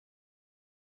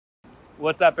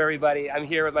What's up, everybody? I'm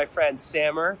here with my friend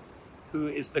Samer, who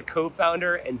is the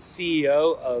co-founder and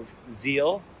CEO of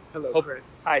Zeal. Hello,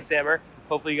 Chris. Hi, Samer.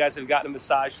 Hopefully you guys have gotten a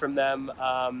massage from them,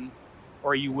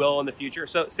 or you will in the future.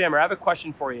 So, Samer, I have a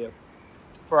question for you,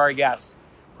 for our guests.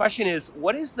 Question is,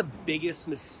 what is the biggest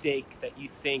mistake that you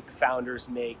think founders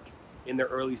make in the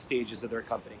early stages of their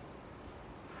company?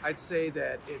 I'd say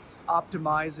that it's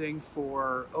optimizing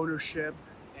for ownership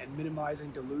and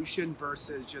minimizing dilution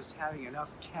versus just having enough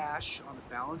cash on the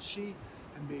balance sheet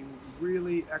and being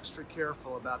really extra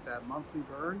careful about that monthly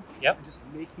burn. Yep. And just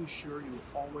making sure you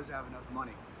always have enough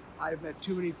money. I've met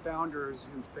too many founders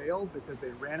who failed because they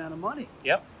ran out of money.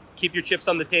 Yep. Keep your chips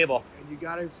on the table. And you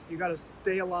gotta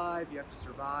stay alive. You have to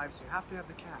survive. So you have to have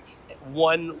the cash.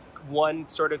 One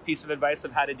sort of piece of advice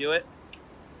of how to do it.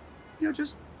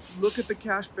 Just look at the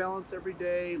cash balance every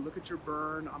day. Look at your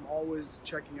burn. I'm always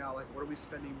checking out, like, what are we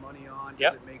spending money on?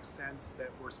 Does it make sense that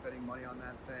we're spending money on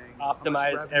that thing?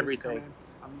 Optimize everything.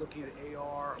 I'm looking at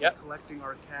AR. Are we collecting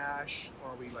our cash?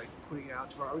 Or are we putting it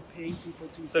out? Are we paying people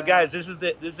too fast? So guys, this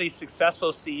is a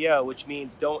successful CEO, which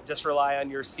means don't just rely on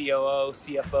your COO,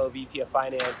 CFO, VP of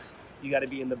Finance. You got to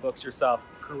be in the books yourself.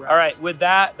 Correct. All right, with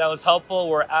that was helpful.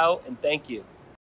 We're out, and thank you.